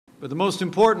But the most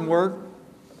important work,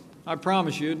 I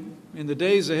promise you, in the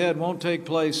days ahead won't take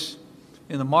place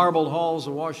in the marbled halls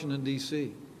of Washington,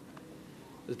 D.C.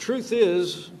 The truth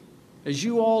is, as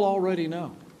you all already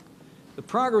know, the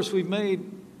progress we've made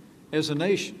as a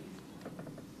nation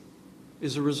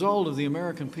is a result of the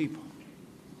American people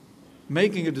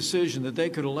making a decision that they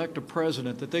could elect a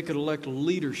president, that they could elect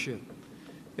leadership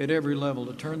at every level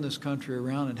to turn this country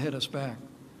around and head us back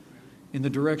in the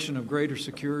direction of greater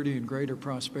security and greater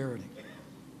prosperity.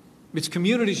 It's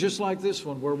communities just like this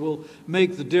one where we'll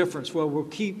make the difference, where we'll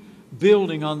keep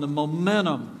building on the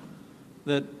momentum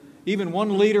that even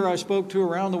one leader I spoke to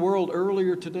around the world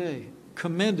earlier today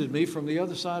commended me from the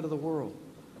other side of the world,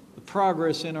 the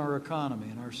progress in our economy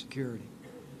and our security.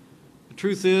 The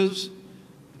truth is,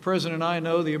 the President and I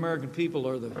know the American people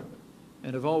are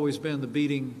and have always been the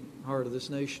beating heart of this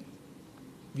nation.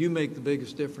 You make the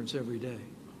biggest difference every day,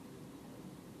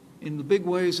 in the big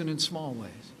ways and in small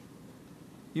ways.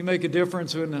 You make a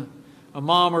difference when a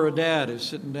mom or a dad is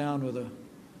sitting down with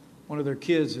one of their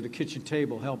kids at a kitchen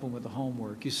table helping with the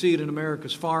homework. You see it in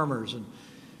America's farmers and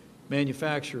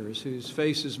manufacturers whose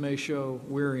faces may show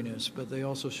weariness, but they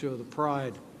also show the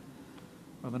pride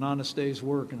of an honest day's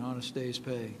work and honest day's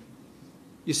pay.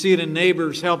 You see it in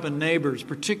neighbors helping neighbors,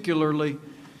 particularly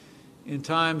in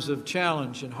times of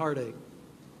challenge and heartache.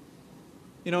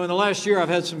 You know, in the last year, I've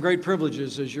had some great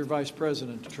privileges as your vice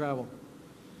president to travel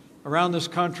around this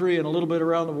country and a little bit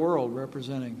around the world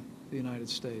representing the United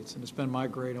States, and it's been my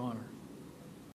great honor.